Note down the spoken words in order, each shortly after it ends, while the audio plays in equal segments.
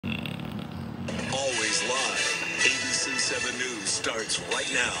is live. ABC 7 News starts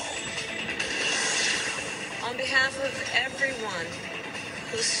right now. On behalf of everyone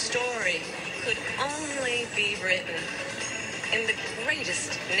whose story could only be written in the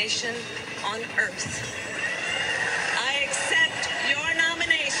greatest nation on earth, I accept your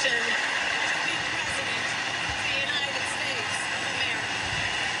nomination to be President of the United States of America.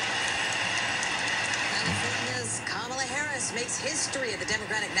 California's Kamala Harris makes history at the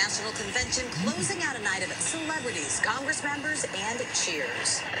Democratic National Convention, closing out a night of celebrities, Congress members, and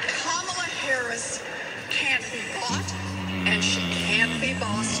cheers. Kamala Harris can't be bought, and she can't be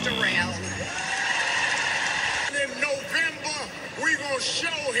bossed around. In November, we're going to show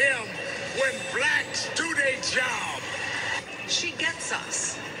him when blacks do their job. She gets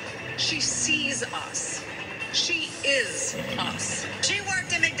us. She sees us. She is us. She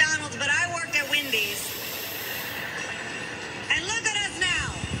worked at McDonald's, but I worked at Wendy's. And look at us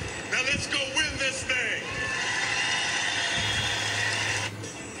now. Now let's go win this thing.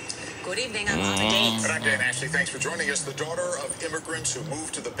 Good evening, I'm on the date. Good afternoon, Ashley. Thanks for joining us. The daughter of immigrants who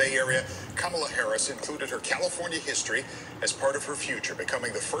moved to the Bay Area, Kamala Harris, included her California history as part of her future,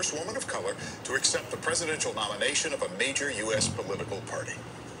 becoming the first woman of color to accept the presidential nomination of a major U.S. political party.